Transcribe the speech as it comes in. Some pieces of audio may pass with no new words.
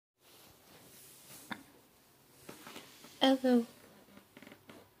Hello.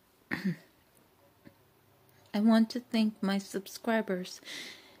 I want to thank my subscribers.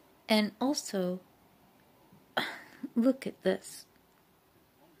 And also, look at this.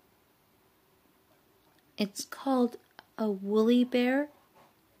 It's called a woolly bear.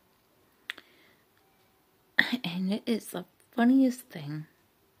 And it is the funniest thing.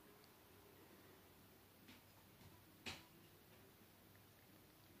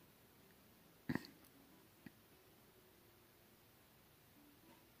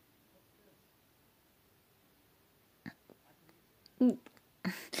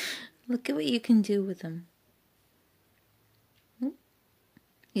 Look at what you can do with him.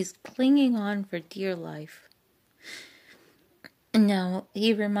 He's clinging on for dear life. Now,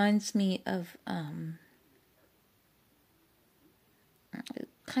 he reminds me of kind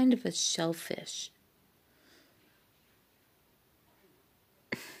of a shellfish.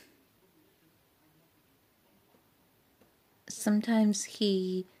 Sometimes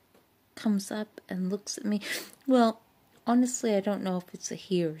he comes up and looks at me. Well, honestly, I don't know if it's a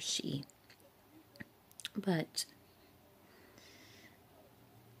he or she. But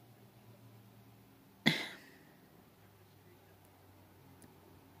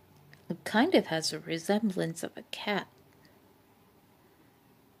it kind of has a resemblance of a cat.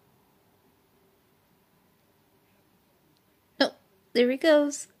 Oh, there he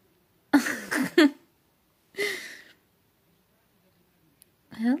goes.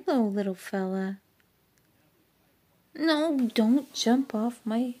 Hello, little fella. No, don't jump off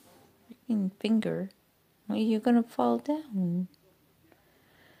my freaking finger. Or you're gonna fall down.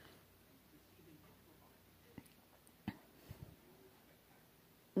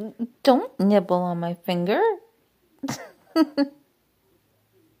 Don't nibble on my finger.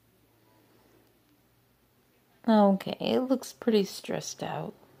 Okay, it looks pretty stressed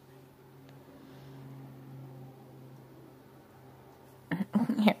out.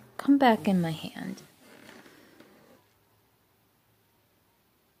 Here, come back in my hand.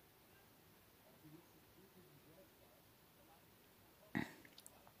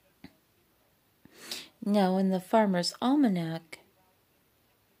 Now, in the Farmer's Almanac,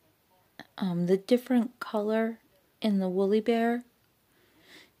 the different color in the woolly bear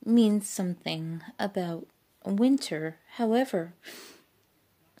means something about winter. However,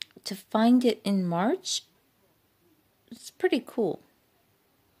 to find it in March, it's pretty cool.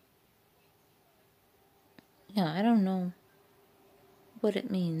 Yeah, I don't know what it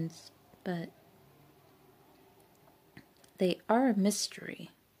means, but they are a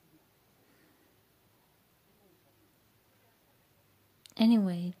mystery.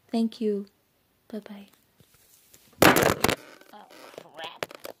 Anyway, thank you. Bye-bye. Oh, crap.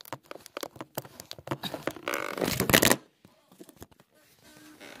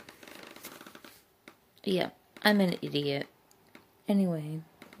 Yeah, I'm an idiot. Anyway,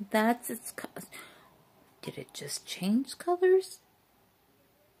 that's its color. Did it just change colors?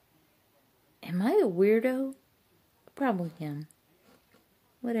 Am I a weirdo? Probably am.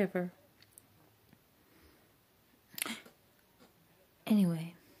 Whatever.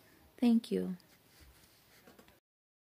 Anyway, thank you.